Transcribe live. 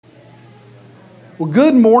Well,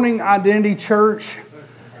 good morning, Identity Church.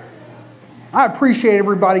 I appreciate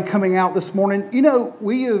everybody coming out this morning. You know,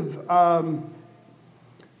 we've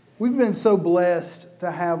been so blessed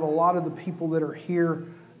to have a lot of the people that are here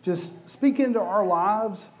just speak into our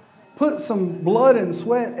lives, put some blood and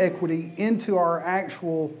sweat equity into our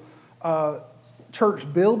actual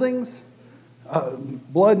church buildings,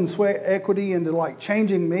 blood and sweat equity into like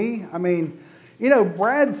changing me. I mean, you know,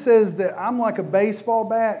 Brad says that I'm like a baseball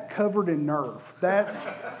bat covered in Nerf.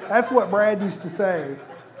 That's what Brad used to say.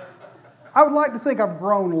 I would like to think I've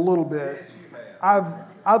grown a little bit. I've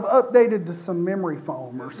updated to some memory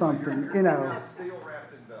foam or something, you know.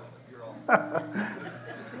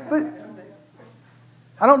 But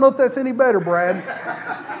I don't know if that's any better, Brad.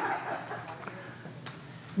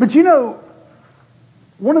 But you know,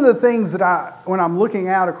 one of the things that when I'm looking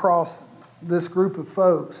out across this group of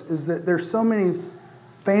folks is that there's so many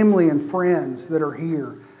family and friends that are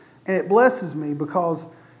here. And it blesses me because,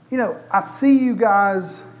 you know, I see you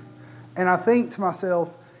guys and I think to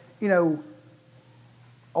myself, you know,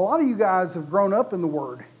 a lot of you guys have grown up in the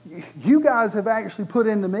Word. You guys have actually put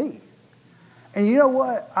into me. And you know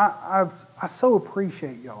what? I so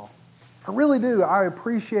appreciate y'all. I really do. I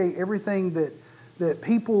appreciate everything that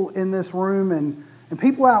people in this room and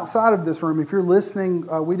people outside of this room, if you're listening,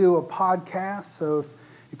 we do a podcast. So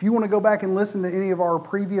if you want to go back and listen to any of our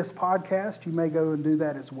previous podcasts, you may go and do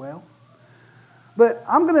that as well. But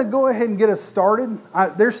I'm going to go ahead and get us started.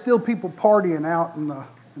 There's still people partying out in the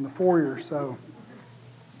foyer. So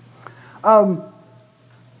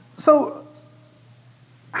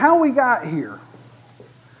how we got here?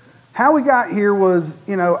 How we got here was,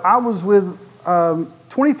 you know, I was with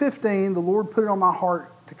 2015. The Lord put it on my heart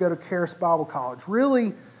to go to Charis Bible College.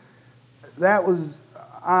 Really, that was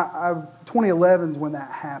 2011 is when that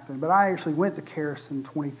happened. But I actually went to Charis in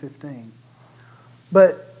 2015.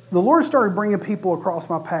 But the Lord started bringing people across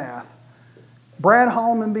my path. Brad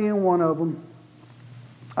Holloman being one of them.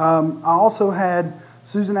 I also had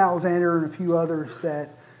Susan Alexander and a few others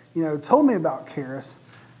that, you know, told me about Charis.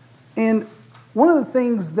 And one of the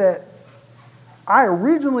things that I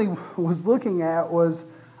originally was looking at was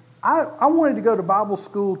I wanted to go to Bible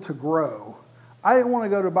school to grow. I didn't want to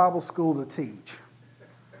go to Bible school to teach.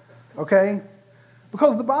 Okay?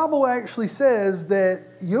 Because the Bible actually says that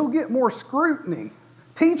you'll get more scrutiny.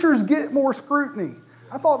 Teachers get more scrutiny.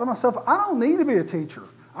 I thought to myself, I don't need to be a teacher.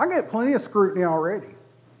 I get plenty of scrutiny already.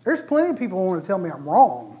 There's plenty of people who want to tell me I'm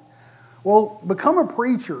wrong. Well, become a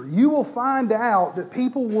preacher. You will find out that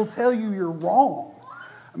people will tell you you're wrong.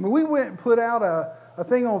 I mean, we went and put out a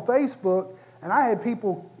thing on Facebook, and I had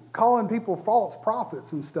people calling people false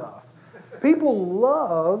prophets and stuff. People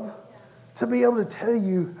love to be able to tell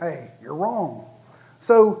you, hey, you're wrong.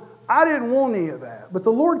 So I didn't want any of that. But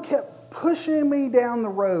the Lord kept pushing me down the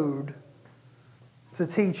road to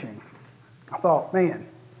teaching. I thought, man.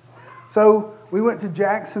 So we went to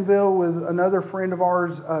Jacksonville with another friend of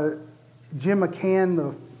ours, Jim McCann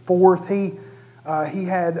the fourth. He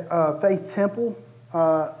had Faith Temple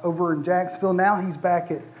over in Jacksonville. Now he's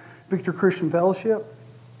back at Victor Christian Fellowship.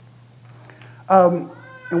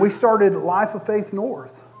 And we started Life of Faith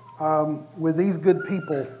North with these good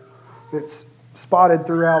people that's spotted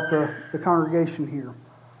throughout the congregation here.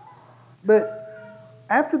 But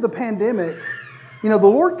after the pandemic, you know, the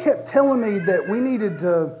Lord kept telling me that we needed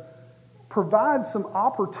to provide some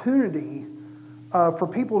opportunity for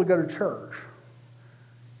people to go to church.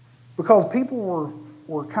 Because people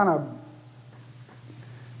were kind of,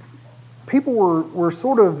 people were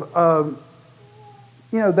sort of,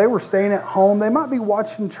 you know, they were staying at home. They might be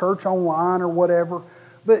watching church online or whatever.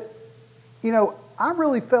 But, you know, I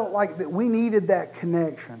really felt like that we needed that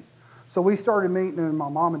connection. So we started meeting in my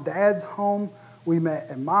mom and dad's home. We met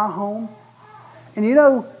in my home. And, you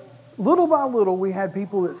know, little by little, we had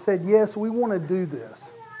people that said, yes, we want to do this.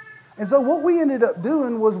 And so what we ended up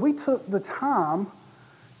doing was we took the time,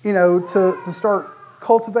 you know, to start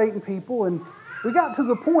cultivating people. And we got to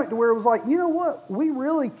the point to where it was like, you know what? We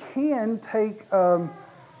really can take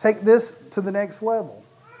this to the next level.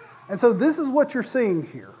 And so this is what you're seeing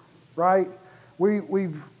here, right?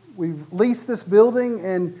 We've leased this building,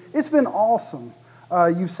 and it's been awesome.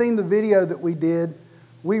 You've seen the video that we did.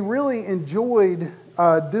 We really enjoyed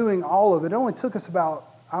doing all of it. It only took us about,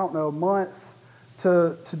 I don't know, a month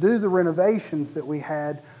to do the renovations that we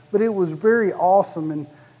had, but it was very awesome.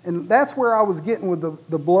 And that's where I was getting with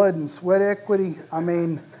the blood and sweat equity. I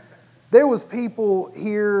mean, there was people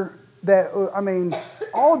here that, I mean,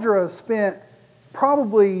 Audra spent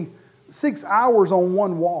probably 6 hours on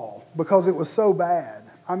one wall because it was so bad.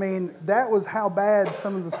 I mean, that was how bad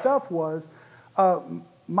some of the stuff was.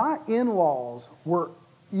 My in-laws were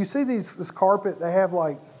you see this carpet, they have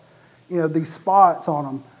like, these spots on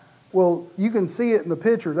them. Well, you can see it in the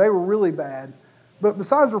picture. They were really bad. But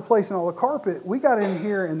besides replacing all the carpet, we got in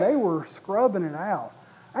here and they were scrubbing it out.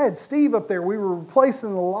 I had Steve up there. We were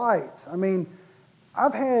replacing the lights. I mean,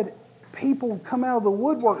 I've had people come out of the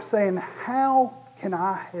woodwork saying, how can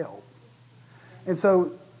I help? And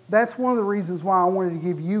so that's one of the reasons why I wanted to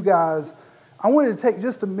give you guys, I wanted to take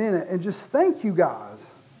just a minute and just thank you guys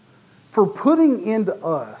for putting into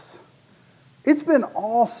us. It's been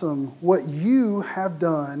awesome what you have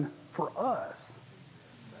done for us.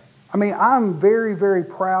 I mean, I'm very, very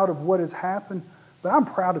proud of what has happened, but I'm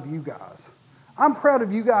proud of you guys. I'm proud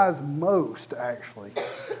of you guys most, actually,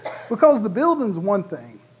 because the building's one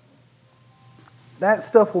thing. That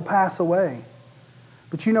stuff will pass away.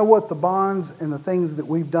 But you know what? The bonds and the things that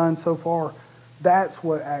we've done so far, that's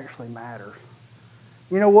what actually matters.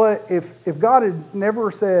 You know what? If God had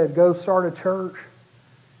never said, go start a church,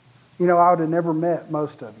 I would have never met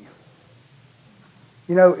most of you.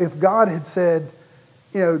 If God had said,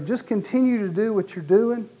 just continue to do what you're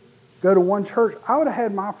doing, go to one church, I would have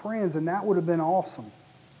had my friends, and that would have been awesome.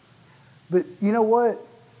 But you know what?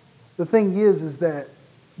 The thing is that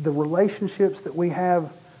the relationships that we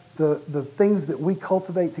have, the things that we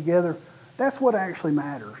cultivate together, that's what actually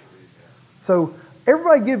matters. So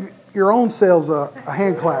everybody give your own selves a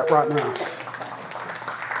hand clap right now.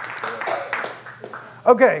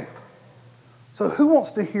 Okay, so who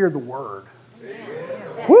wants to hear the word?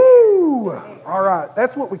 Woo! All right,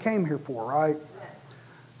 that's what we came here for, right?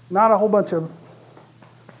 Not a whole bunch of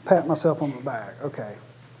pat myself on the back. Okay.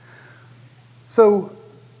 So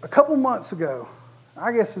a couple months ago,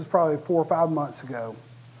 I guess it was probably 4 or 5 months ago,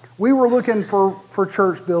 we were looking for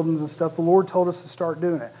church buildings and stuff. The Lord told us to start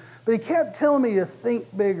doing it. But He kept telling me to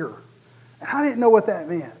think bigger. And I didn't know what that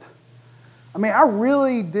meant. I mean, I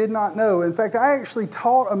really did not know. In fact, I actually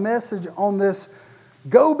taught a message on this,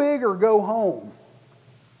 go big or go home.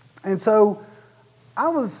 And so I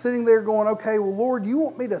was sitting there going, okay, well, Lord, you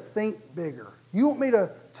want me to think bigger. You want me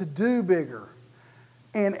to do bigger.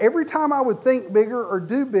 And every time I would think bigger or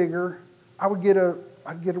do bigger, I'd get a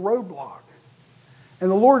roadblock. And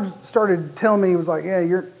the Lord started telling me, He was like, yeah,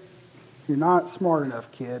 you're not smart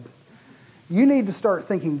enough, kid. You need to start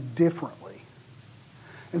thinking differently.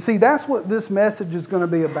 And see, that's what this message is going to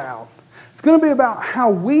be about. It's going to be about how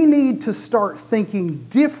we need to start thinking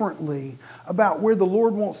differently about where the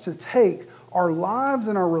Lord wants to take our lives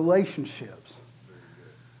and our relationships.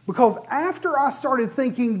 Because after I started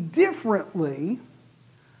thinking differently,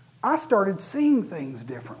 I started seeing things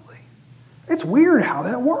differently. It's weird how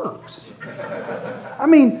that works. I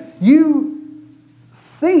mean, you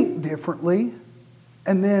think differently,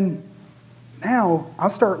 and then now I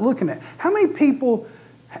start looking at how many people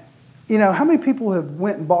have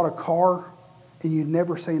went and bought a car and you'd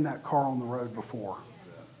never seen that car on the road before?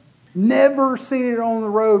 Never seen it on the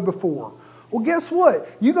road before. Well, guess what?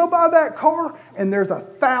 You go buy that car and there's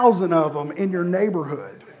 1,000 of them in your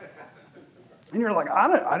neighborhood. And you're like,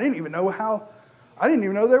 I didn't even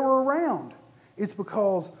know they were around. It's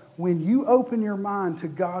because when you open your mind to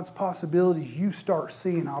God's possibilities, you start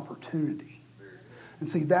seeing opportunity. And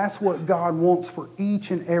see, that's what God wants for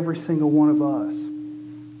each and every single one of us.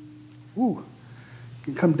 Ooh, you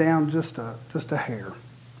can come down just a hair.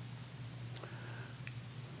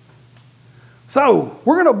 So,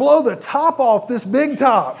 we're going to blow the top off this big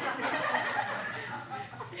top.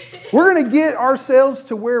 We're going to get ourselves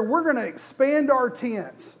to where we're going to expand our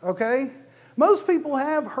tents, okay? Most people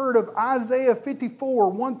have heard of Isaiah 54,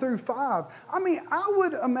 1 through 5. I mean, I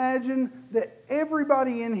would imagine that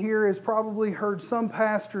everybody in here has probably heard some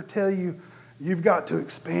pastor tell you, you've got to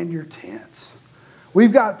expand your tents.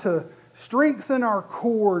 We've got to strengthen our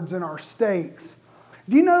cords and our stakes.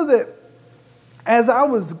 Do you know that as I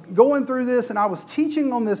was going through this and I was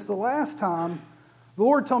teaching on this the last time, the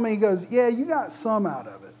Lord told me, He goes, yeah, you got some out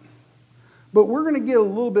of it, but we're going to get a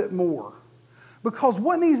little bit more. Because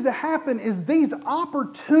what needs to happen is these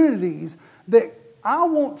opportunities that I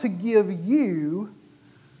want to give you,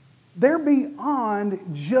 they're beyond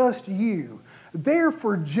just you. They're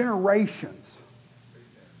for generations.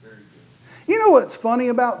 You know what's funny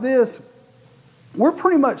about this? We're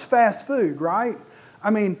pretty much fast food, right? I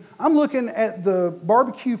mean, I'm looking at the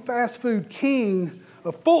barbecue fast food king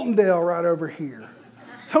of Fultondale right over here.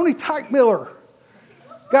 Tony Teichmiller.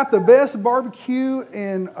 Got the best barbecue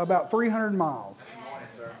in about 300 miles.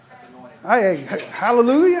 Hey,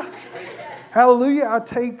 hallelujah. Hallelujah. I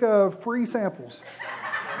take free samples.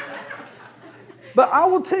 But I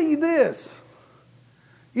will tell you this.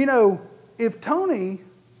 If Tony,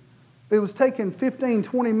 it was taking 15,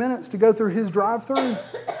 20 minutes to go through his drive-thru,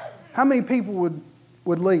 how many people would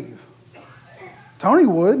would leave. Tony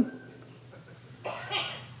would.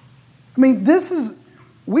 I mean,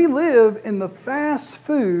 we live in the fast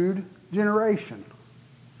food generation.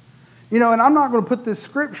 You know, and I'm not going to put this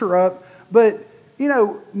scripture up, but, you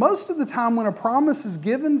know, most of the time when a promise is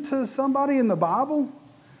given to somebody in the Bible,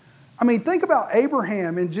 I mean, think about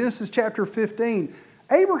Abraham in Genesis chapter 15.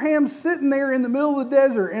 Abraham's sitting there in the middle of the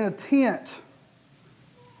desert in a tent.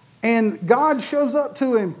 And God shows up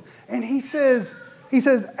to him and he says,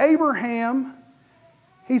 Abraham,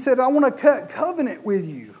 he said, I want to cut covenant with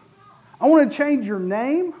you. I want to change your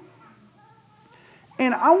name.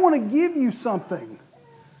 And I want to give you something.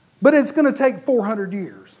 But it's going to take 400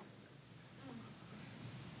 years.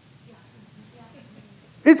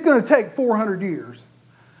 It's going to take 400 years.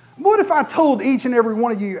 What if I told each and every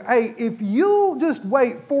one of you, hey, if you'll just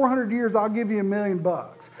wait 400 years, I'll give you $1 million.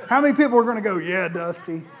 How many people are going to go, yeah,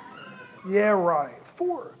 Dusty? Yeah, right.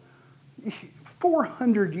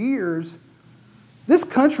 400 years? This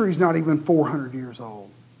country's not even 400 years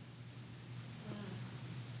old.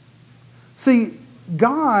 See,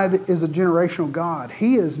 God is a generational God.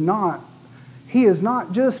 He is not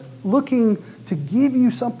just looking to give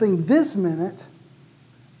you something this minute,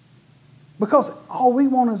 because all we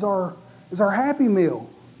want is our Happy Meal.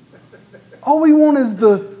 All we want is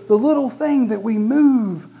the little thing that we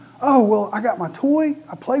move. Oh, well, I got my toy.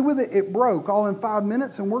 I play with it. It broke all in 5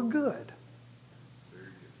 minutes and we're good.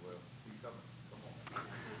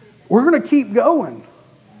 We're going to keep going.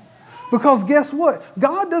 Because guess what?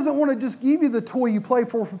 God doesn't want to just give you the toy you play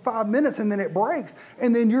for 5 minutes and then it breaks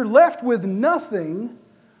and then you're left with nothing.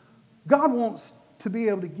 God wants to be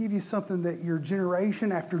able to give you something that your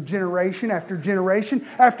generation after generation after generation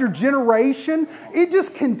after generation, it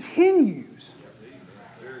just continues.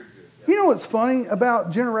 You know what's funny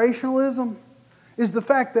about generationalism is the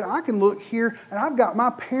fact that I can look here and I've got my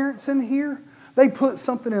parents in here. They put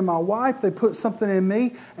something in my wife, they put something in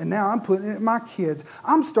me, and now I'm putting it in my kids.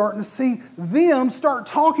 I'm starting to see them start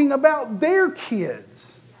talking about their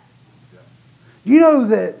kids. You know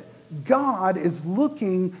that God is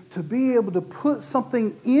looking to be able to put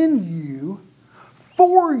something in you,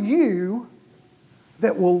 for you,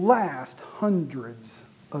 that will last hundreds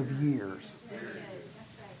of years.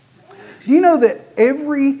 Do you know that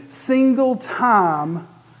every single time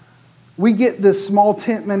we get this small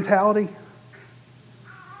tent mentality?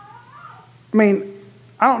 I mean,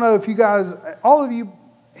 I don't know if you guys, all of you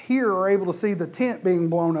here are able to see the tent being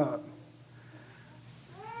blown up.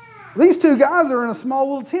 These two guys are in a small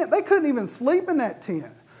little tent. They couldn't even sleep in that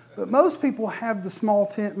tent. But most people have the small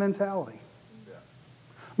tent mentality.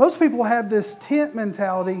 Most people have this tent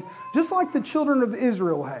mentality just like the children of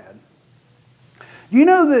Israel had. You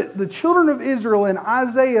know that the children of Israel in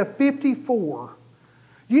Isaiah 54,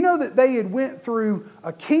 you know that they had went through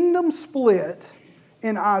a kingdom split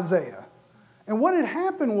in Isaiah. And what had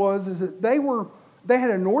happened is that they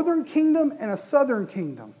had a northern kingdom and a southern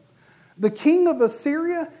kingdom. The king of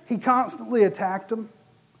Assyria, he constantly attacked them.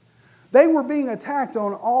 They were being attacked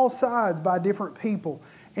on all sides by different people.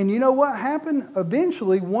 And you know what happened?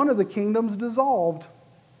 Eventually, one of the kingdoms dissolved.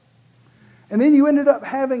 And then you ended up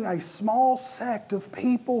having a small sect of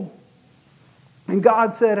people. And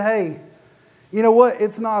God said, hey, you know what?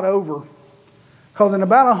 It's not over. Because in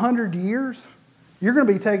about 100 years, you're going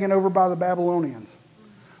to be taken over by the Babylonians.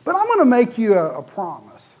 But I'm going to make you a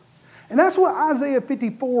promise. And that's what Isaiah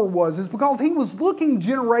 54 was, is because he was looking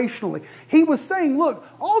generationally. He was saying, look,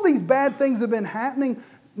 all these bad things have been happening,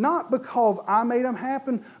 not because I made them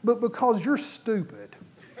happen, but because you're stupid.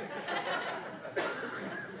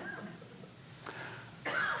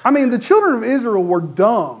 I mean, the children of Israel were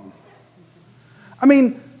dumb. I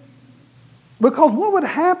mean, because what would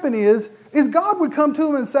happen is God would come to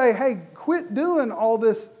them and say, hey, quit doing all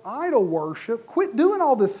this idol worship, quit doing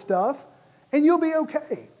all this stuff, and you'll be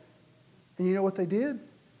okay. And you know what they did?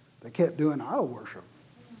 They kept doing idol worship.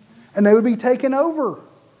 And they would be taken over.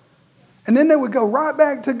 And then they would go right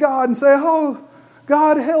back to God and say, oh,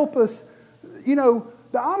 God help us. You know,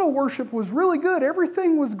 the idol worship was really good.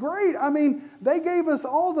 Everything was great. I mean, they gave us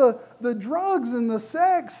all the drugs and the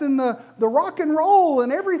sex and the rock and roll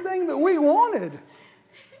and everything that we wanted.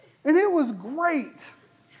 And it was great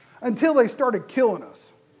until they started killing us.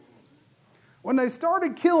 When they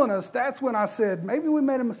started killing us, that's when I said, maybe we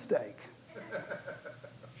made a mistake.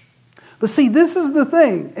 But see, this is the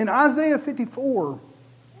thing. In Isaiah 54,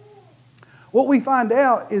 what we find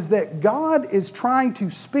out is that God is trying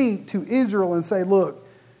to speak to Israel and say, look,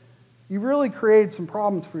 you've really created some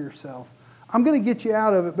problems for yourself. I'm going to get you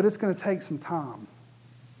out of it, but it's going to take some time.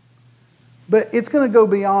 But it's going to go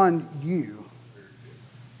beyond you.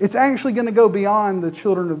 It's actually going to go beyond the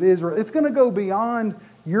children of Israel. It's going to go beyond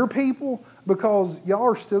your people because y'all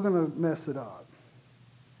are still going to mess it up.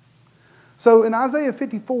 So in Isaiah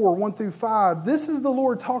 54, 1 through 5, this is the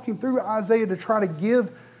Lord talking through Isaiah to try to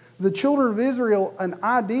give the children of Israel an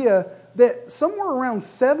idea that somewhere around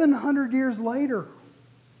 700 years later,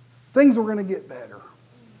 things were going to get better.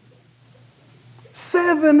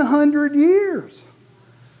 700 years.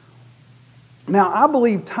 Now, I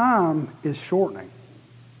believe time is shortening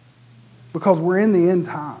because we're in the end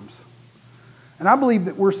times. And I believe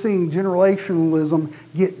that we're seeing generationalism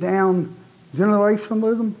get down.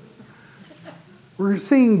 Generationalism? We're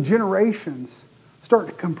seeing generations start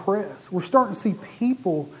to compress. We're starting to see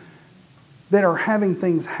people that are having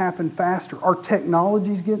things happen faster. Our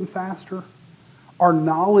technology is getting faster. Our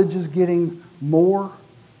knowledge is getting more.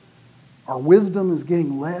 Our wisdom is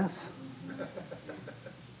getting less.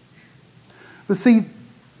 But see,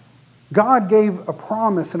 God gave a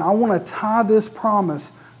promise, and I want to tie this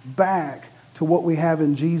promise back to what we have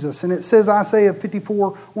in Jesus. And it says, Isaiah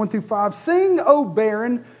 54, 1 through 5, "Sing, O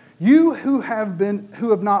barren, you who have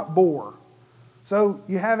not bore." So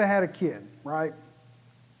you haven't had a kid, right?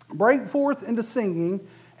 "Break forth into singing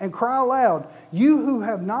and cry aloud, you who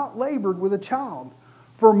have not labored with a child.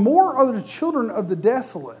 For more are the children of the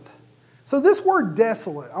desolate." So this word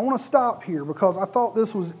desolate, I want to stop here because I thought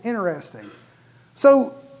this was interesting.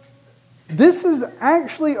 So this is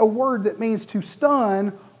actually a word that means to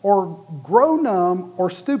stun or grow numb or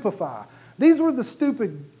stupefy. These were the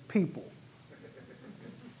stupid people.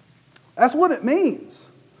 That's what it means.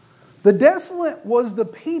 The desolate was the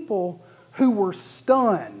people who were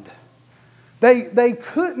stunned. They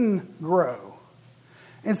couldn't grow.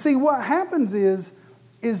 And see, what happens is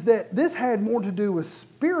that this had more to do with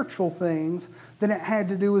spiritual things than it had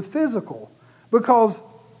to do with physical. Because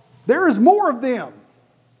there is more of them.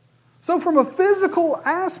 So from a physical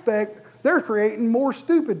aspect, they're creating more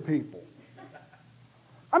stupid people.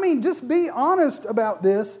 I mean, just be honest about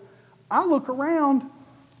this. I look around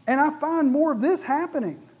and I find more of this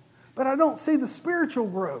happening. But I don't see the spiritual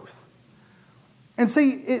growth. And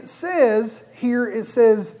see, it says here,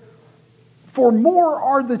 "For more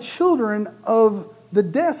are the children of the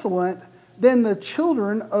desolate than the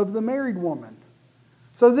children of the married woman."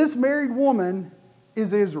 So this married woman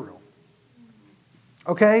is Israel.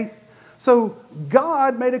 Okay? So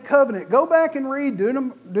God made a covenant. Go back and read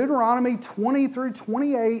Deuteronomy 20 through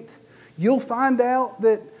 28. You'll find out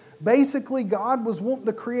that basically God was wanting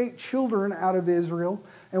to create children out of Israel.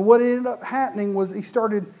 And what ended up happening was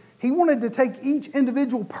he wanted to take each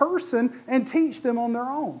individual person and teach them on their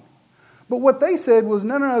own. But what they said was,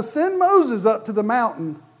 no, send Moses up to the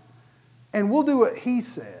mountain and we'll do what he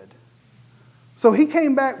said. So he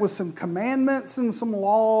came back with some commandments and some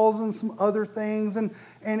laws and some other things. And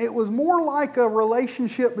it was more like a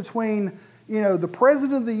relationship between, the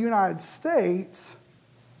President of the United States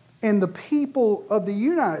and the people of the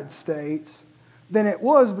United States than it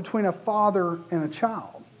was between a father and a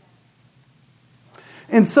child.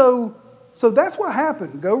 And so that's what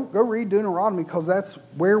happened. Go read Deuteronomy because that's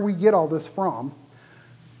where we get all this from.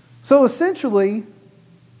 So essentially,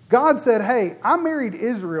 God said, hey, I married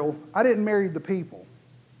Israel. I didn't marry the people.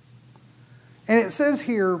 And it says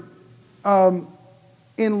here,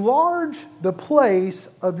 enlarge the place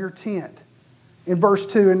of your tent. In verse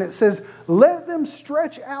 2, and it says, let them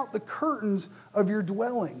stretch out the curtains of your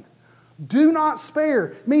dwelling. Do not spare.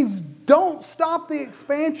 It means don't stop the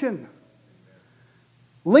expansion.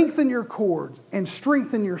 Lengthen your cords and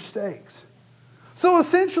strengthen your stakes. So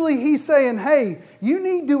essentially he's saying, hey, you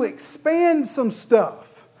need to expand some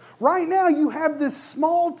stuff. Right now you have this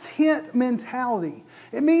small tent mentality.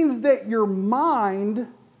 It means that your mind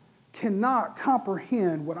cannot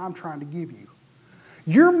comprehend what I'm trying to give you.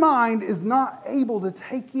 Your mind is not able to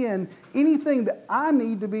take in anything that I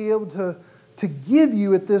need to be able to give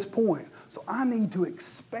you at this point. So I need to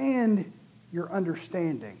expand your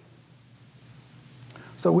understanding.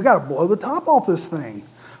 So we got to blow the top off this thing.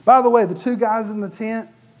 By the way, the two guys in the tent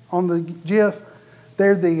on the GIF,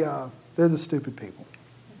 they're the stupid people.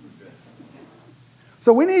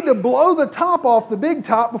 So we need to blow the top off the big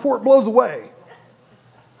top before it blows away.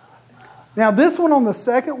 Now this one on the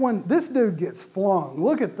second one, this dude gets flung.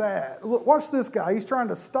 Look at that. Look, watch this guy. He's trying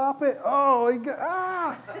to stop it.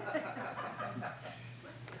 Oh,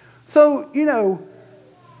 So,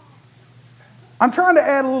 I'm trying to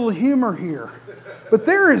add a little humor here. But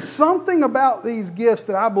there is something about these gifts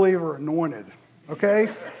that I believe are anointed.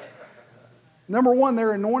 Okay? Number one,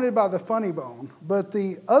 they're anointed by the funny bone. But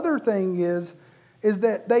the other thing is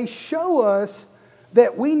that they show us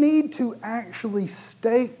that we need to actually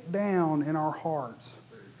stake down in our hearts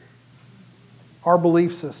our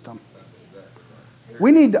belief system.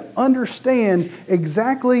 We need to understand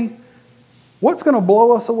exactly what's going to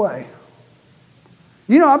blow us away.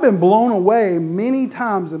 You know, I've been blown away many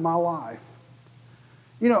times in my life.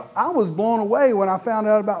 You know, I was blown away when I found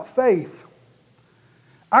out about faith.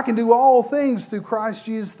 I can do all things through Christ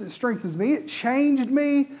Jesus that strengthens me. It changed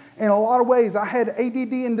me in a lot of ways. I had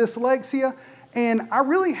ADD and dyslexia, and I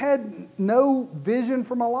really had no vision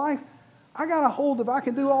for my life. I got a hold of I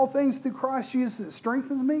can do all things through Christ Jesus that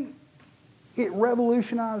strengthens me. It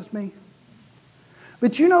revolutionized me.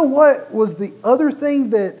 But you know what was the other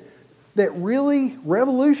thing that really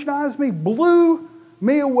revolutionized me, blew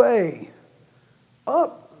me away,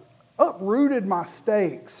 uprooted my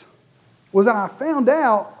stakes, was that I found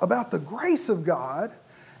out about the grace of God,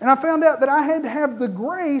 and I found out that I had to have the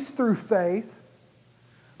grace through faith,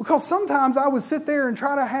 because sometimes I would sit there and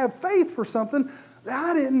try to have faith for something that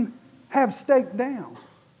I didn't have staked down,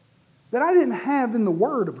 that I didn't have in the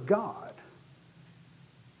Word of God.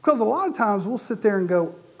 Because a lot of times we'll sit there and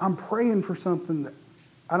go, I'm praying for something that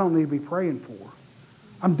I don't need to be praying for.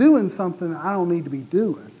 I'm doing something that I don't need to be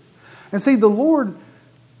doing. And see, the Lord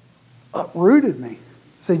uprooted me.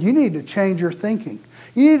 Said, you need to change your thinking.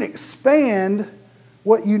 You need to expand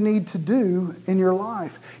what you need to do in your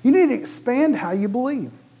life. You need to expand how you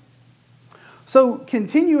believe. So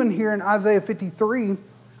continuing here in Isaiah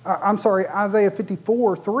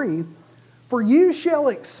 54:3, for you shall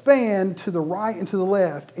expand to the right and to the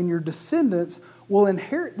left, and your descendants will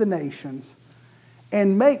inherit the nations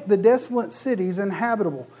and make the desolate cities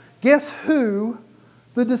inhabitable. Guess who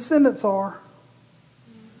the descendants are?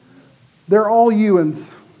 They're all Ewans.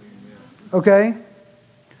 Okay?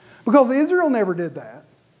 Because Israel never did that.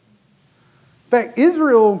 In fact,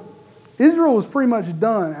 Israel was pretty much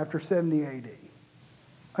done after 70 AD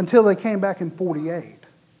until they came back in 48.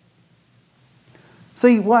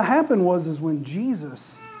 See, what happened was when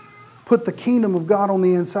Jesus put the kingdom of God on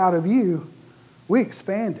the inside of you, we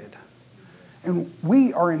expanded. And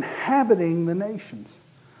we are inhabiting the nations.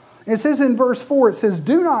 And it says in verse 4, it says,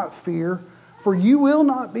 do not fear, for you will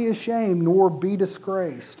not be ashamed nor be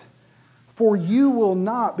disgraced. For you will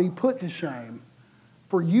not be put to shame.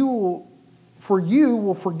 For you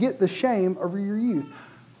will forget the shame of your youth.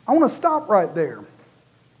 I want to stop right there.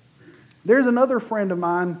 There's another friend of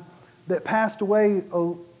mine that passed away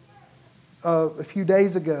a few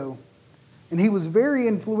days ago. And he was very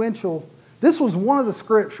influential. This was one of the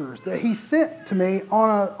scriptures that he sent to me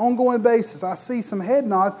on an ongoing basis. I see some head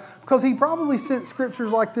nods because he probably sent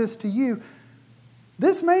scriptures like this to you.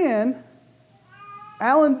 This man,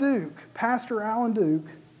 Alan Duke, Pastor Alan Duke,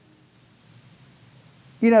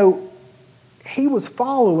 you know, he was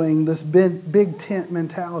following this big tent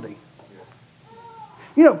mentality.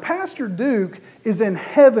 You know, Pastor Duke is in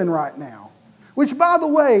heaven right now, which, by the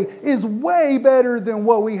way, is way better than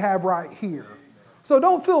what we have right here. So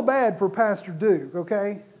don't feel bad for Pastor Duke,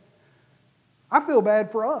 okay? I feel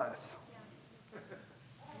bad for us.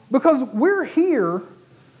 Because we're here,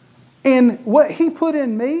 and what he put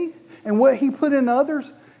in me and what he put in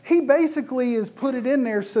others, he basically has put it in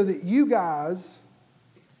there so that you guys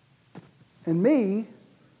and me,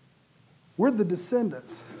 we're the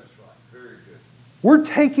descendants. That's right. Very good. We're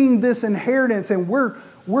taking this inheritance and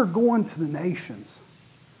we're going to the nations.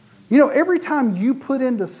 You know, every time you put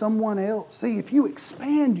into someone else, see, if you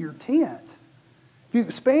expand your tent, if you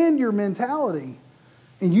expand your mentality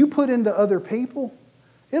and you put into other people,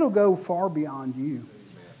 it'll go far beyond you. Amen.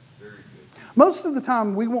 Very good. Most of the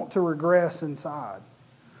time we want to regress inside.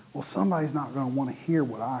 Well, somebody's not going to want to hear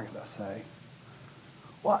what I got to say.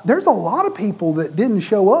 Well, there's a lot of people that didn't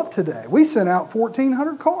show up today. We sent out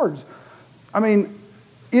 1,400 cards. I mean,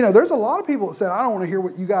 you know, there's a lot of people that said, I don't want to hear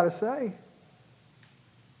what you got to say.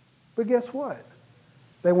 But guess what?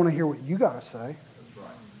 They want to hear what you got to say. That's right.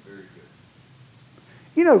 Very good.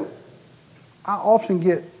 You know, I often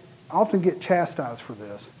get chastised for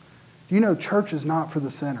this. You know, church is not for the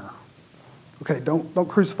sinner. Okay, don't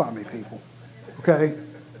crucify me, people. Okay?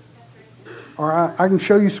 All right, I can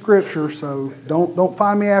show you scripture, so don't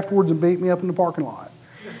find me afterwards and beat me up in the parking lot.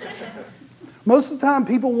 Most of the time,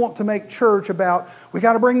 people want to make church about, we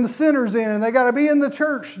got to bring the sinners in, and they got to be in the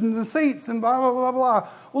church, and the seats, and blah, blah, blah, blah.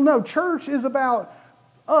 Well, no, church is about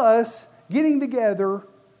us getting together,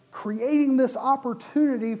 creating this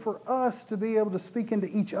opportunity for us to be able to speak into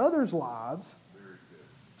each other's lives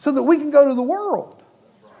so that we can go to the world.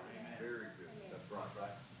 That's right. Very good. That's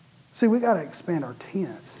right. See, we got to expand our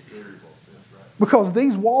tents. Very well said. Right. Because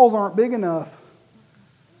these walls aren't big enough.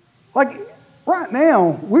 Like, right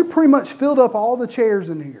now, we've pretty much filled up all the chairs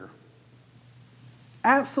in here.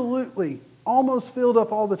 Absolutely. Almost filled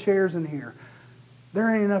up all the chairs in here.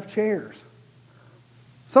 There ain't enough chairs.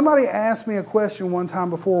 Somebody asked me a question one time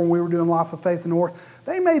before when we were doing Life of Faith in the North.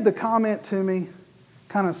 They made the comment to me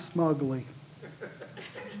kind of smugly.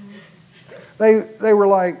 They were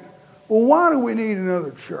like, well, why do we need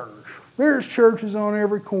another church? There's churches on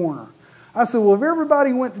every corner. I said, well, if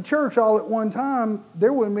everybody went to church all at one time,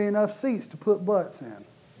 there wouldn't be enough seats to put butts in.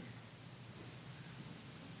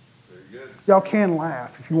 Very good. Y'all can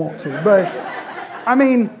laugh if you want to. But,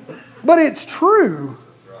 but it's true.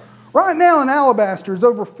 Right now in Alabaster, there's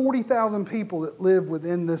over 40,000 people that live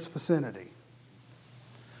within this vicinity.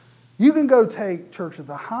 You can go take Church of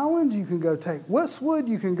the Highlands. You can go take Westwood.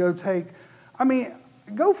 You can go take, tell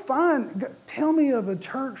me of a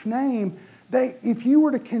church name that if you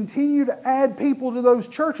were to continue to add people to those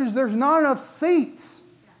churches, there's not enough seats.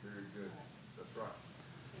 Very good. That's right.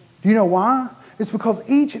 Do you know why? It's because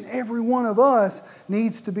each and every one of us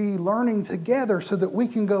needs to be learning together so that we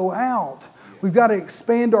can go out. We've got to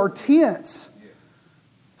expand our tents.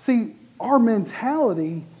 See, our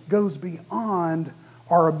mentality goes beyond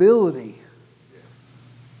our ability. Yes.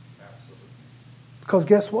 Absolutely. Because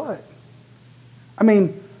guess what?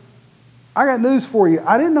 I got news for you.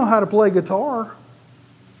 I didn't know how to play guitar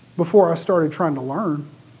before I started trying to learn.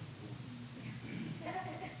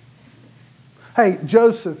 Hey,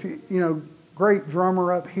 Joseph, great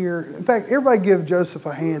drummer up here. In fact, everybody give Joseph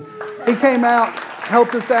a hand. He came out,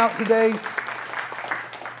 helped us out today.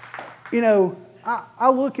 I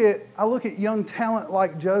look at young talent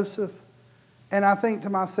like Joseph, and I think to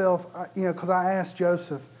myself, because I asked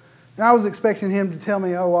Joseph, and I was expecting him to tell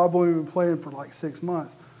me, oh, I've only been playing for like 6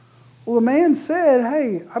 months. Well, the man said,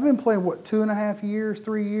 hey, I've been playing, 2.5 years,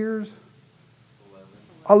 3 years?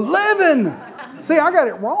 11! See, I got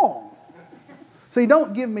it wrong. See,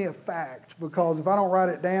 don't give me a fact, because if I don't write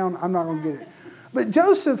it down, I'm not going to get it. But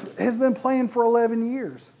Joseph has been playing for 11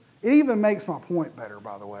 years. It even makes my point better,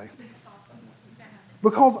 by the way.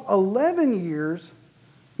 Because 11 years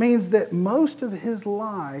means that most of his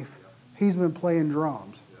life, he's been playing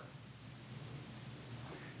drums.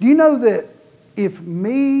 Do you know that if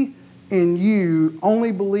me and you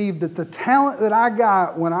only believed that the talent that I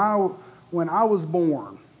got when I was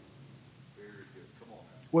born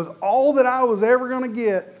was all that I was ever going to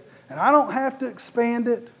get, and I don't have to expand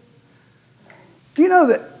it? Do you know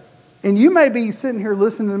that? And you may be sitting here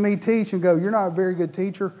listening to me teach and go, you're not a very good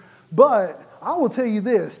teacher, but I will tell you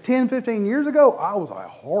this, 10, 15 years ago, I was a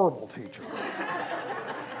horrible teacher.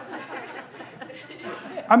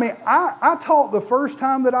 I taught the first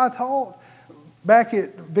time that I taught back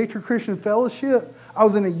at Victory Christian Fellowship. I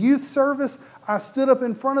was in a youth service. I stood up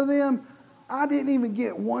in front of them. I didn't even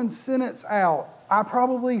get one sentence out. I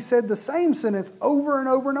probably said the same sentence over and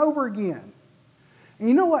over and over again. And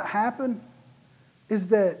you know what happened? Is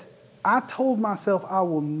that I told myself I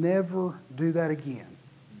will never do that again.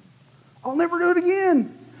 I'll never do it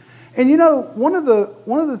again. And one of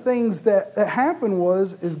the things that happened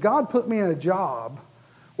is God put me in a job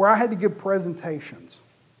where I had to give presentations.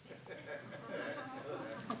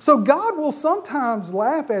 So God will sometimes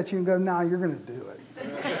laugh at you and go, nah, you're going to do it.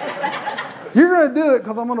 You're going to do it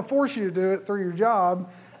because I'm going to force you to do it through your job.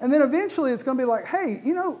 And then eventually it's going to be like, hey,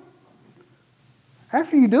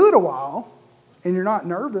 after you do it a while and you're not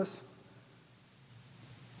nervous,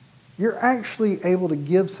 you're actually able to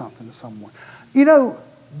give something to someone.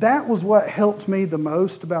 That was what helped me the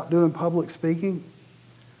most about doing public speaking.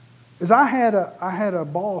 Is I had a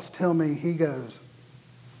boss tell me, he goes,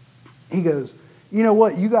 you know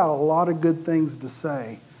what, you got a lot of good things to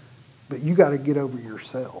say, but you got to get over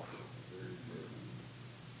yourself.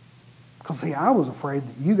 Because see, I was afraid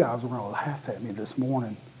that you guys were going to laugh at me this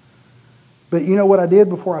morning. But you know what I did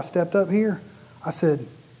before I stepped up here? I said,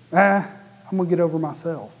 I'm going to get over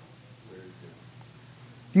myself.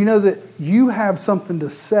 You know that you have something to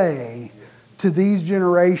say to these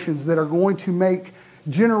generations that are going to make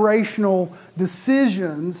generational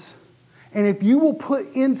decisions, and if you will put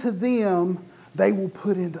into them, they will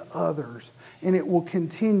put into others, and it will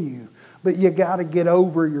continue. But you got to get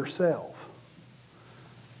over yourself.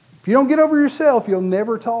 If you don't get over yourself, you'll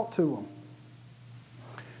never talk to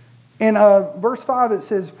them. In verse 5 it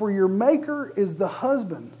says, for your Maker is the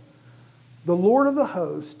husband, the Lord of the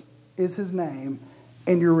host is his name,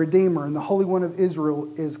 and your Redeemer and the Holy One of Israel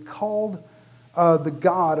is called the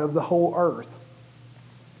God of the whole earth.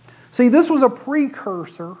 See, this was a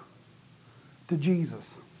precursor to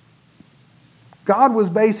Jesus. God was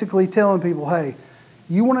basically telling people, hey,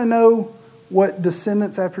 you want to know what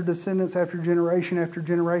descendants after generation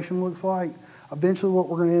looks like? Eventually what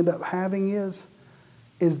we're going to end up having is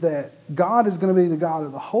that God is going to be the God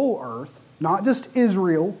of the whole earth, not just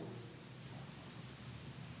Israel.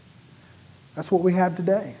 That's what we have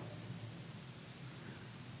today.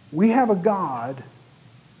 We have a God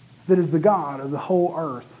that is the God of the whole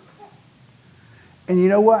earth. And you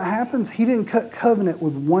know what happens? He didn't cut covenant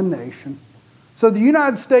with one nation. So the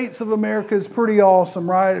United States of America is pretty awesome,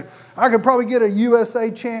 right? I could probably get a USA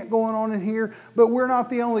chant going on in here, but we're not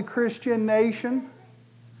the only Christian nation.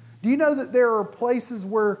 Do you know that there are places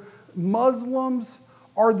where Muslims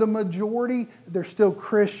are the majority? They're still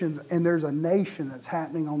Christians, and there's a nation that's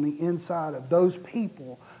happening on the inside of those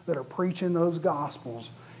people that are preaching those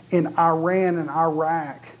gospels in Iran and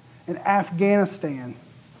Iraq and Afghanistan.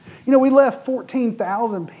 You know, we left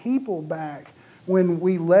 14,000 people back when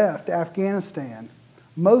we left Afghanistan.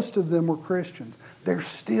 Most of them were Christians. They're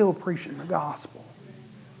still preaching the gospel.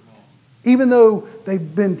 Even though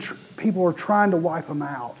people are trying to wipe them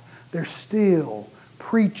out, they're still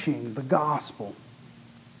preaching the gospel.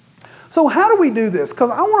 So how do we do this?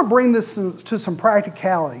 Because I want to bring this to some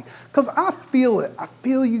practicality. Because I feel it. I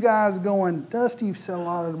feel you guys going, Dusty, you've said a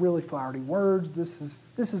lot of really flowery words. This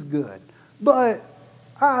is good. But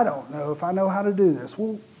I don't know if I know how to do this.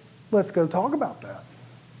 Well, let's go talk about that.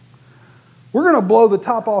 We're going to blow the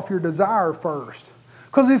top off your desire first.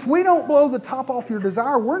 Because if we don't blow the top off your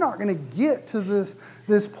desire, we're not going to get to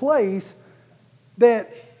this place that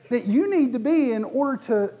you need to be in order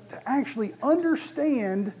to actually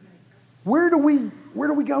understand where do we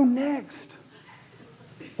go next.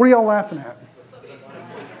 What are y'all laughing at?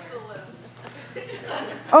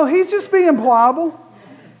 Oh, he's just being pliable.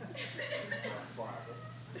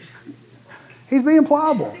 He's being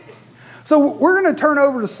pliable. So we're going to turn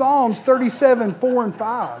over to Psalms 37, 4 and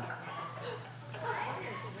 5.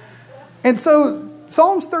 And so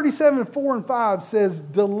Psalms 37, 4 and 5 says,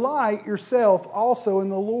 "Delight yourself also in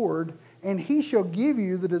the Lord, and he shall give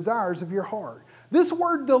you the desires of your heart." This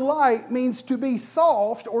word delight means to be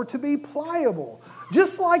soft or to be pliable.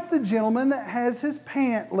 Just like the gentleman that has his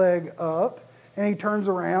pant leg up and he turns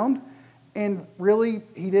around and really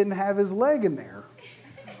he didn't have his leg in there.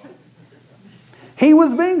 He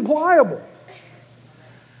was being pliable.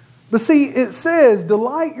 But see, it says,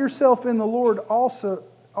 "Delight yourself in the Lord also,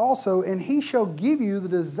 and he shall give you the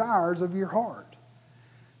desires of your heart."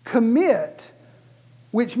 Commit,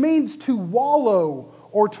 which means to wallow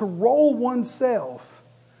or to roll oneself.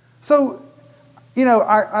 So, you know,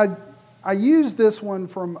 I used this one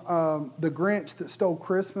from The Grinch That Stole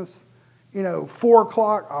Christmas. You know, 4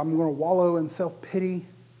 o'clock, I'm going to wallow in self-pity.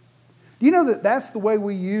 Do you know that that's the way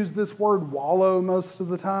we use this word wallow most of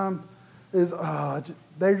the time? Is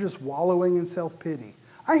they're just wallowing in self-pity.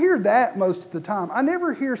 I hear that most of the time. I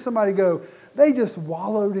never hear somebody go, they just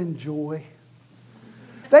wallowed in joy.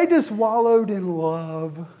 They just wallowed in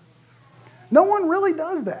love. No one really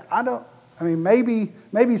does that.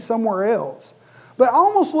 Maybe somewhere else. But I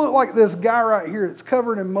almost look like this guy right here that's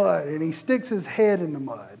covered in mud and he sticks his head in the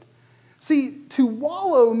mud. See, to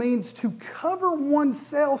wallow means to cover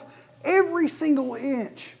oneself every single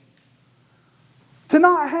inch. To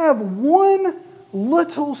not have one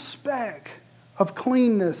little speck of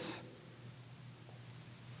cleanness.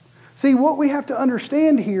 See, what we have to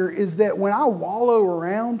understand here is that when I wallow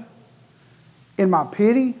around in my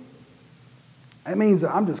pity, that means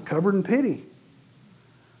that I'm just covered in pity.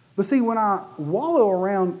 But see, when I wallow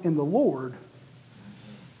around in the Lord,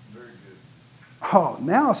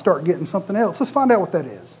 now I start getting something else. Let's find out what that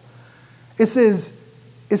is. It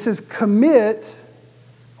says commit,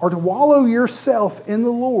 or to wallow yourself in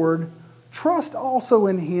the Lord, trust also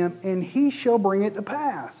in him, and he shall bring it to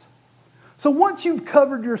pass. So once you've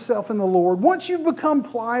covered yourself in the Lord, once you've become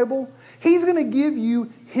pliable, he's going to give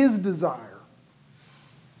you his desire.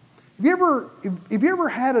 Have you ever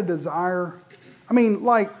had a desire? I mean,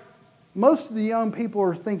 like most of the young people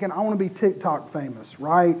are thinking, I want to be TikTok famous,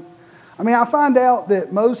 right? I mean, I find out that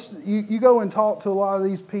you go and talk to a lot of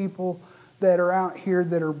these people that are out here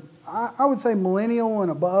that are, I would say, millennial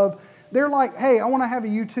and above. They're like, hey, I want to have a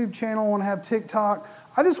YouTube channel, I want to have TikTok.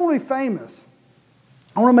 I just want to be famous.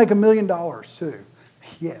 I want to make $1 million too.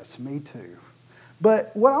 Yes, me too.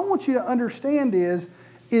 But what I want you to understand is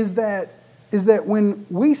that when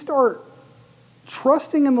we start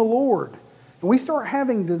trusting in the Lord and we start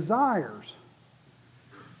having desires,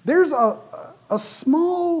 there's a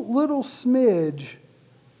small little smidge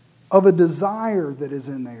of a desire that is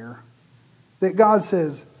in there that God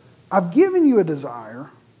says, I've given you a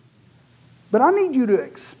desire, but I need you to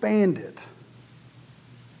expand it.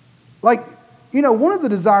 Like, you know, one of the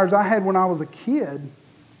desires I had when I was a kid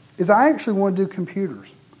is I actually wanted to do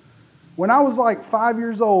computers. When I was like 5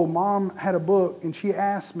 years old, Mom had a book and she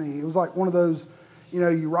asked me, it was like one of those, you know,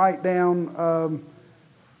 you write down,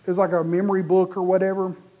 it was like a memory book or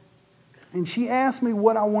whatever. And she asked me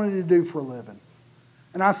what I wanted to do for a living.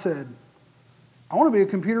 And I said, I want to be a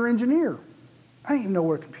computer engineer. I didn't even know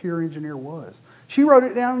what a computer engineer was. She wrote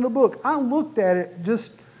it down in the book. I looked at it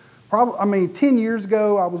just 10 years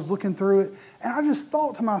ago, I was looking through it, and I just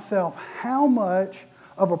thought to myself how much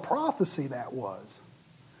of a prophecy that was.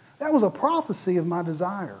 That was a prophecy of my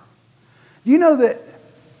desire. You know that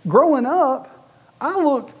growing up, I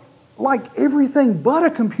looked like everything but a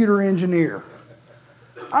computer engineer.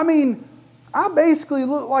 I mean, I basically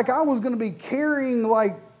looked like I was going to be carrying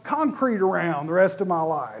like concrete around the rest of my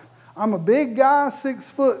life. I'm a big guy,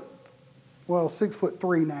 6'3"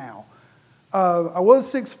 now. I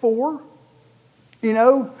was 6'4",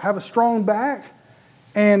 have a strong back.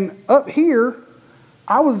 And up here,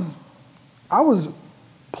 I was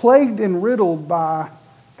plagued and riddled by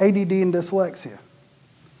ADD and dyslexia.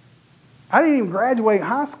 I didn't even graduate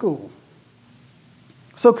high school.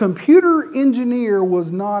 So computer engineer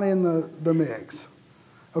was not in the mix,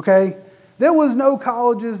 okay? There was no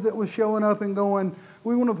colleges that was showing up and going,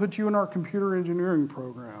 we want to put you in our computer engineering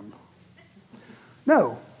program.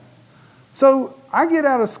 No. So I get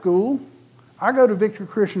out of school. I go to Victory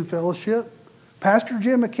Christian Fellowship. Pastor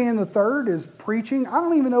Jim McCann III is preaching. I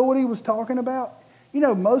don't even know what he was talking about.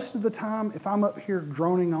 Most of the time, if I'm up here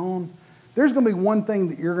droning on, there's going to be one thing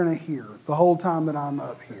that you're going to hear the whole time that I'm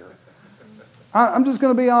up here. I'm just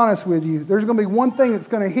going to be honest with you. There's going to be one thing that's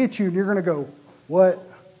going to hit you, and you're going to go, what?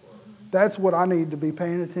 That's what I need to be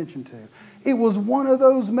paying attention to. It was one of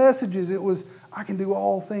those messages. It was, I can do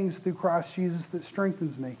all things through Christ Jesus that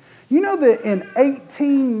strengthens me. You know that in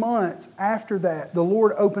 18 months after that, the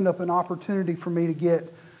Lord opened up an opportunity for me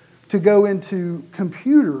to go into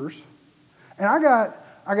computers. And I got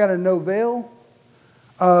a Novell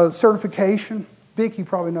certification. Vic, you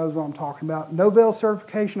probably knows what I'm talking about. Novell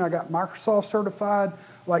certification. I got Microsoft certified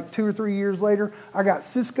like 2 or 3 years later. I got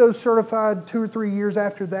Cisco certified 2 or 3 years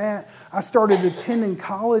after that. I started attending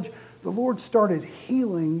college. The Lord started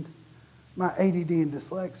healing my ADD and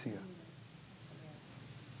dyslexia.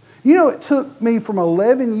 It took me from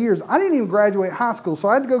 11 years. I didn't even graduate high school, so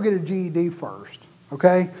I had to go get a GED first,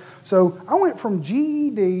 okay? So I went from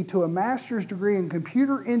GED to a master's degree in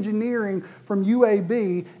computer engineering from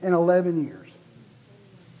UAB in 11 years.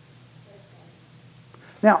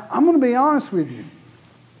 Now, I'm going to be honest with you.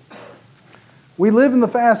 We live in the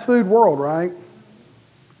fast food world, right?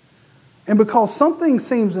 And because something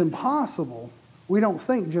seems impossible, we don't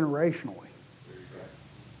think generationally.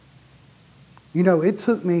 It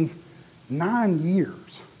took me 9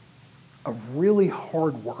 years of really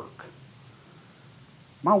hard work.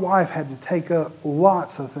 My wife had to take up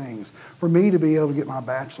lots of things for me to be able to get my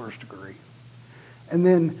bachelor's degree. And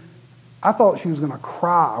then I thought she was going to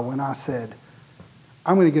cry when I said,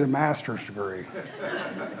 I'm going to get a master's degree.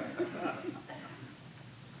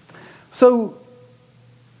 So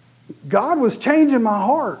God was changing my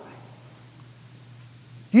heart.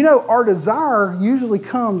 Our desire usually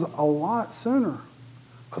comes a lot sooner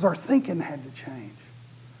because our thinking had to change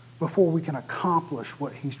before we can accomplish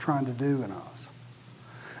what He's trying to do in us.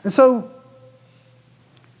 And so,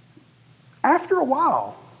 after a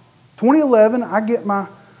while, 2011, I get my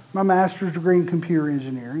master's degree in computer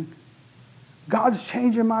engineering. God's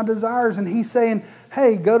changing my desires, and He's saying,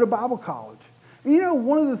 hey, go to Bible college. And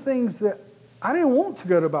one of the things that I didn't want to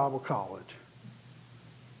go to Bible college.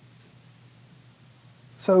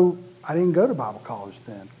 So I didn't go to Bible college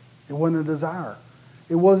then. It wasn't a desire.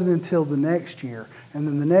 It wasn't until the next year, and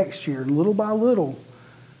then the next year, and little by little,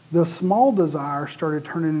 the small desire started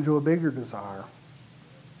turning into a bigger desire.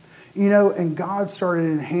 And God started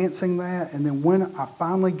enhancing that, and then when I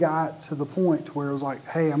finally got to the point to where it was like,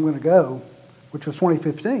 hey, I'm going to go, which was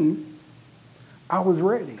 2015, I was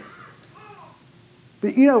ready.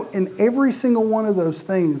 But in every single one of those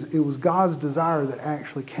things, it was God's desire that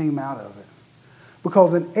actually came out of it.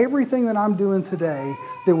 Because in everything that I'm doing today,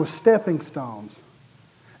 there were stepping stones.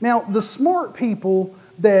 Now, the smart people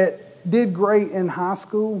that did great in high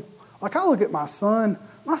school, like I look at my son's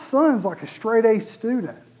like a straight A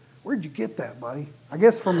student. Where'd you get that, buddy? I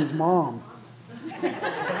guess from his mom.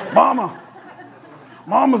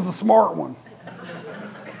 Mama's the smart one.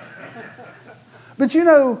 But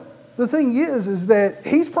the thing is that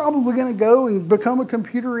he's probably going to go and become a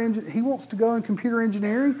computer engineer. He wants to go in computer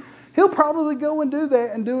engineering. He'll probably go and do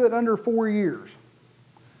that and do it under 4 years.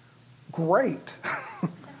 Great.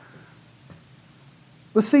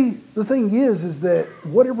 But see, the thing is that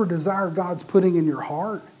whatever desire God's putting in your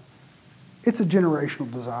heart, it's a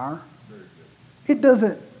generational desire. It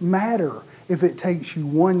doesn't matter if it takes you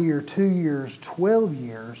 1 year, 2 years, 12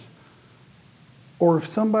 years, or if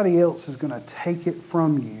somebody else is going to take it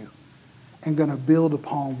from you and going to build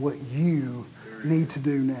upon what you need to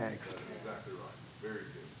do next. That's exactly right. Very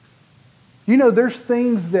good. You know, there's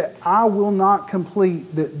things that I will not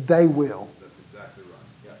complete that they will. That's exactly right.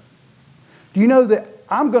 Yeah. Do you know that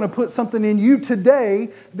I'm going to put something in you today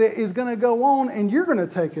that is going to go on and you're going to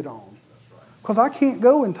take it on? That's right. Because I can't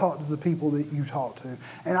go and talk to the people that you talk to.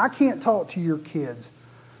 And I can't talk to your kids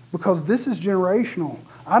because this is generational.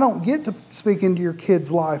 I don't get to speak into your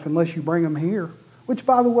kids' life unless you bring them here. Which,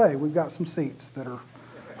 by the way, we've got some seats that are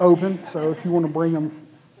open. So if you want to bring them,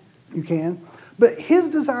 you can. But his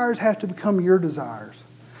desires have to become your desires.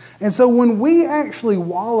 And so when we actually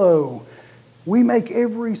wallow, we make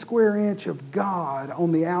every square inch of God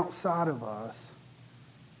on the outside of us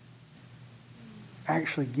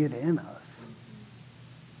actually get in us.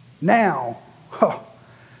 Now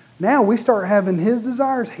we start having his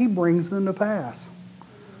desires, he brings them to pass.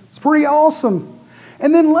 It's pretty awesome.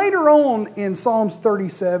 And then later on in Psalms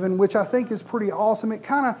 37, which I think is pretty awesome, it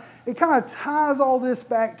kind of ties all this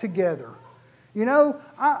back together. You know,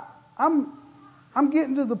 I'm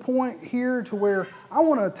getting to the point here to where I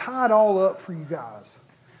want to tie it all up for you guys.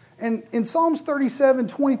 And in Psalms 37,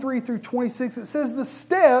 23 through 26, it says, "The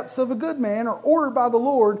steps of a good man are ordered by the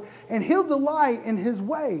Lord, and he'll delight in his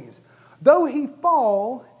ways. Though he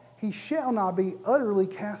fall, he shall not be utterly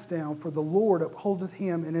cast down, for the Lord upholdeth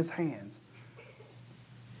him in his hands."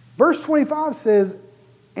 Verse 25 says,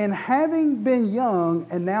 "And having been young,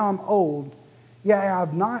 and now I'm old, yet I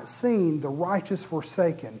have not seen the righteous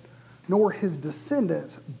forsaken, nor his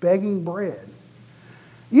descendants begging bread."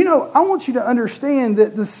 You know, I want you to understand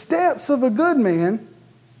that the steps of a good man,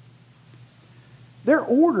 they're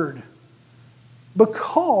ordered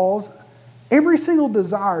because every single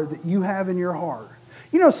desire that you have in your heart.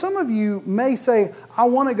 You know, some of you may say, "I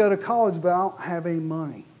want to go to college, but I don't have any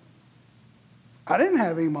money." I didn't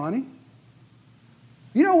have any money.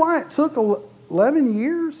 You know why it took 11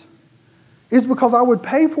 years? Is because I would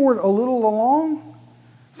pay for it a little along.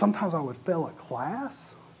 Sometimes I would fail a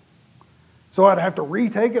class. So I'd have to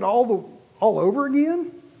retake it all over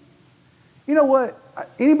again. You know what?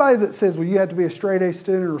 Anybody that says, well, you have to be a straight A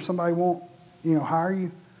student or somebody won't, hire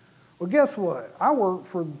you. Well, guess what? I work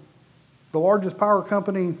for the largest power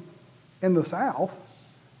company in the South,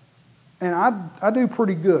 and I do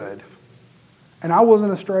pretty good. And I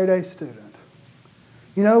wasn't a straight A student.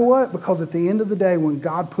 You know what? Because at the end of the day, when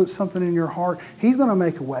God puts something in your heart, he's going to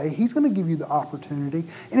make a way. He's going to give you the opportunity.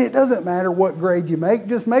 And it doesn't matter what grade you make.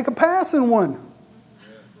 Just make a passing one.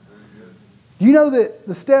 You know that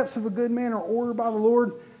the steps of a good man are ordered by the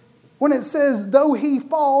Lord? When it says, though he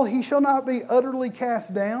fall, he shall not be utterly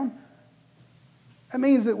cast down. That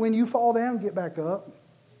means that when you fall down, get back up.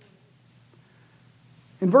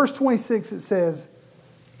 In verse 26, it says,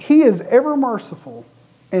 he is ever merciful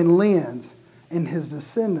and lends, and his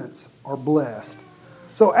descendants are blessed.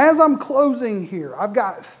 So as I'm closing here, I've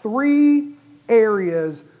got 3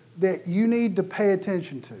 areas that you need to pay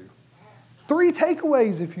attention to. 3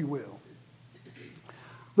 takeaways, if you will.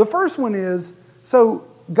 The first one is, so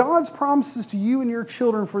God's promises to you and your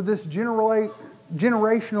children for this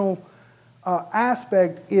generational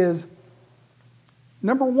aspect is,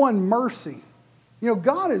 number 1, mercy. You know,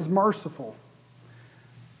 God is merciful.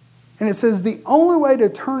 And it says the only way to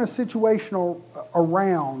turn a situation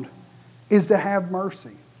around is to have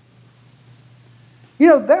mercy. You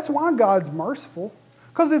know, that's why God's merciful.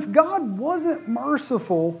 Because if God wasn't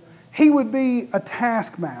merciful, he would be a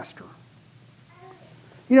taskmaster.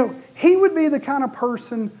 You know, he would be the kind of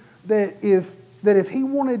person that if he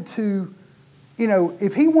wanted to,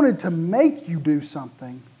 if he wanted to make you do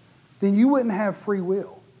something, then you wouldn't have free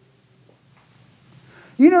will.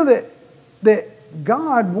 You know that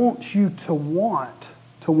God wants you to want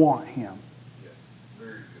him. Yes,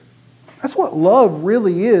 very good. That's what love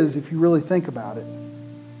really is, if you really think about it.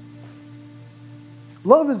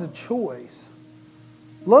 Love is a choice.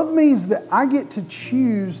 Love means that I get to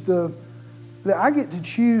choose to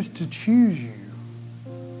choose you.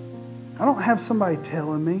 I don't have somebody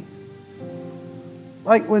telling me.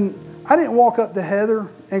 Like when I didn't walk up to Heather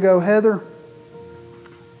and go, Heather,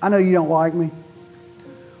 I know you don't like me,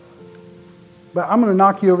 but I'm going to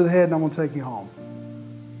knock you over the head and I'm going to take you home.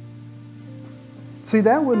 See,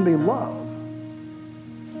 that wouldn't be love.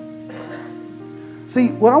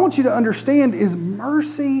 See, what I want you to understand is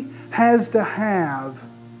mercy has to have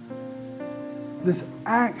this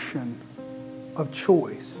action of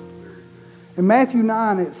choice. In Matthew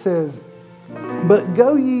 9 it says, but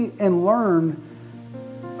go ye and learn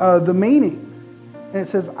the meaning. And it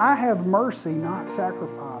says, I have mercy, not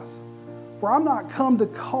sacrifice. For I'm not come to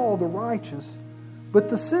call the righteous, but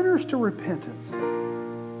the sinners to repentance.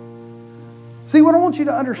 See, what I want you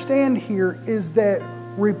to understand here is that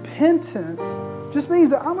repentance just means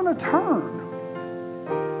that I'm going to turn.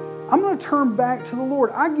 I'm going to turn back to the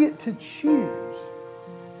Lord. I get to choose.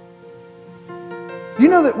 You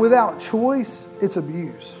know that without choice, it's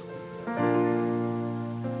abuse.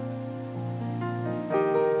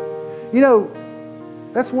 You know,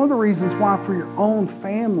 that's one of the reasons why for your own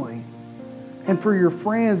family and for your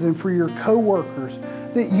friends and for your coworkers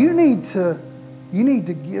that you need to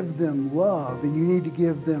give them love and you need to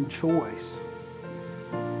give them choice.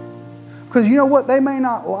 Because you know what? They may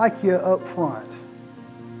not like you up front.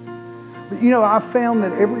 But you know, I've found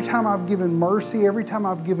that every time I've given mercy, every time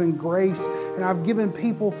I've given grace, and I've given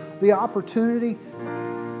people the opportunity,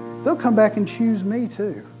 they'll come back and choose me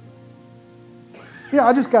too. You know,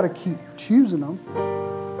 I just got to keep choosing them.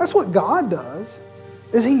 That's what God does,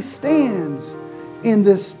 is He stands in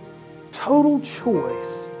this total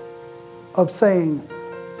choice of saying,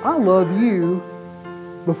 I love you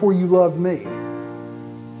before you loved me.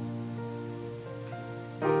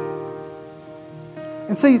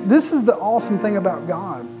 And see, this is the awesome thing about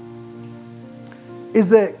God, is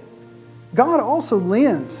that God also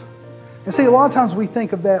lends. And see, a lot of times we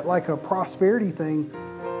think of that like a prosperity thing.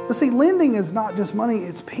 But see, lending is not just money,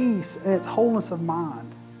 it's peace and it's wholeness of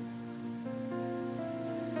mind.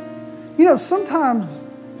 You know, sometimes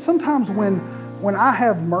when I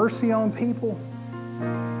have mercy on people,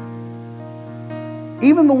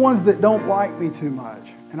 even the ones that don't like me too much,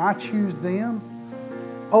 and I choose them,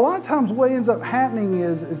 a lot of times what ends up happening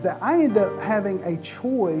is that I end up having a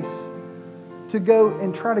choice to go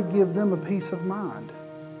and try to give them a peace of mind.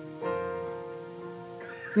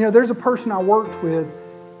 You know, there's a person I worked with,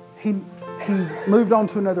 he's moved on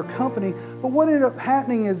to another company, but what ended up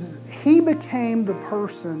happening is he became the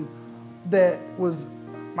person that was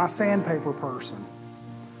my sandpaper person.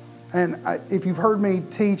 And if you've heard me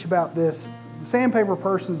teach about this, the sandpaper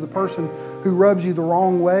person is the person who rubs you the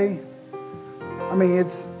wrong way. I mean,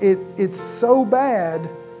 it's so bad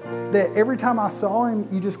that every time I saw him,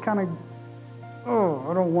 you just kind of,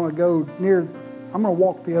 I don't want to go near, I'm going to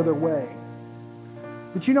walk the other way.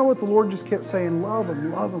 But you know what? The Lord just kept saying, love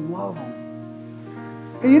them, love them, love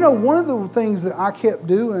them. And you know, one of the things that I kept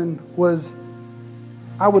doing was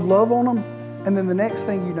I would love on them, and then the next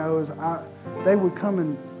thing you know is they would come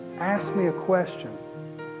and ask me a question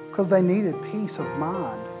because they needed peace of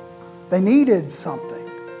mind. They needed something.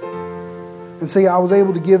 And see, I was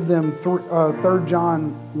able to give them 3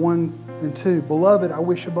 John 1 and 2. Beloved, I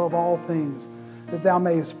wish above all things that thou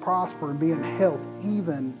mayest prosper and be in health,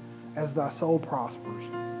 even as thy soul prospers.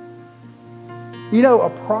 You know,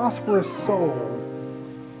 a prosperous soul,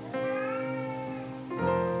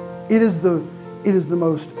 it is the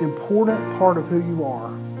most important part of who you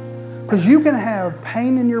are. Because you can have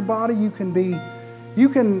pain in your body, you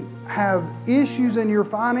can have issues in your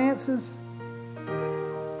finances,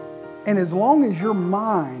 and as long as your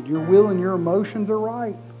mind, your will, and your emotions are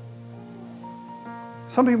right,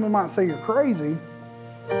 some people might say you're crazy,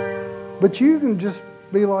 but you can just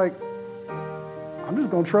be like, I'm just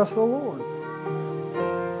going to trust the Lord.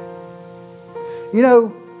 You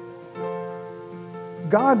know,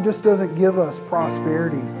 God just doesn't give us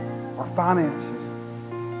prosperity or finances.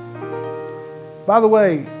 By the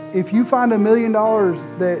way, if you find $1 million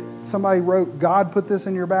that somebody wrote, God put this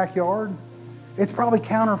in your backyard, it's probably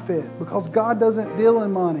counterfeit because God doesn't deal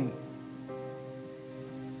in money.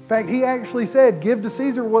 In fact, He actually said, give to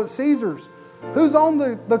Caesar what's Caesar's. Who's on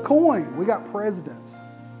the coin? We got presidents.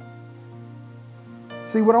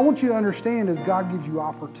 See, what I want you to understand is God gives you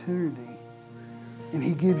opportunity and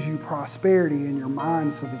He gives you prosperity in your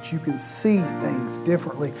mind so that you can see things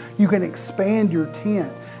differently. You can expand your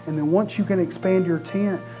tent. And then once you can expand your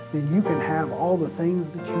tent, then you can have all the things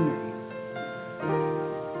that you need.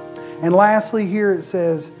 And lastly, here it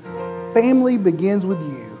says, family begins with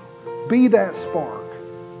you. Be that spark.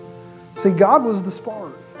 See, God was the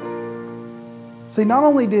spark. See, not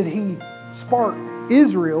only did He spark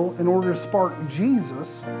Israel in order to spark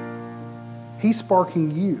Jesus, He's sparking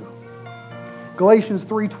you. Galatians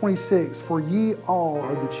 3:26, for ye all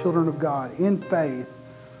are the children of God in faith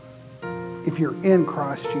if you're in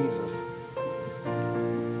Christ Jesus.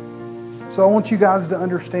 So I want you guys to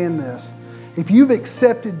understand this. If you've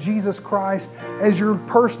accepted Jesus Christ as your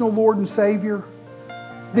personal Lord and Savior,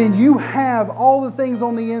 then you have all the things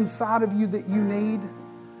on the inside of you that you need.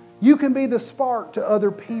 You can be the spark to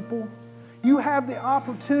other people. You have the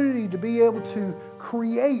opportunity to be able to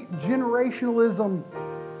create generationalism.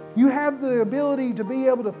 You have the ability to be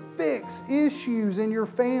able to fix issues in your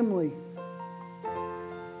family.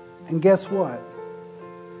 And guess what?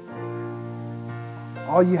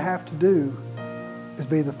 All you have to do is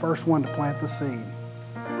be the first one to plant the seed.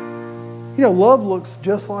 You know, love looks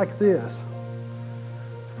just like this.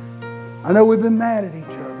 I know we've been mad at each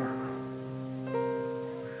other.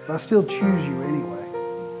 but I still choose you anyway.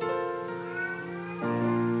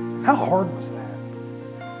 How hard was that?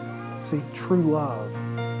 See, true love.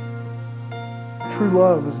 True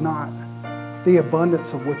love is not the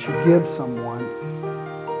abundance of what you give someone.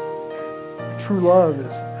 True love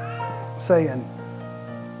is saying,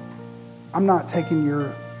 I'm not taking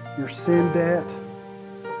your sin debt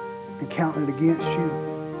and counting it against you.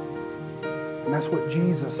 And that's what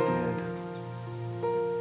Jesus did.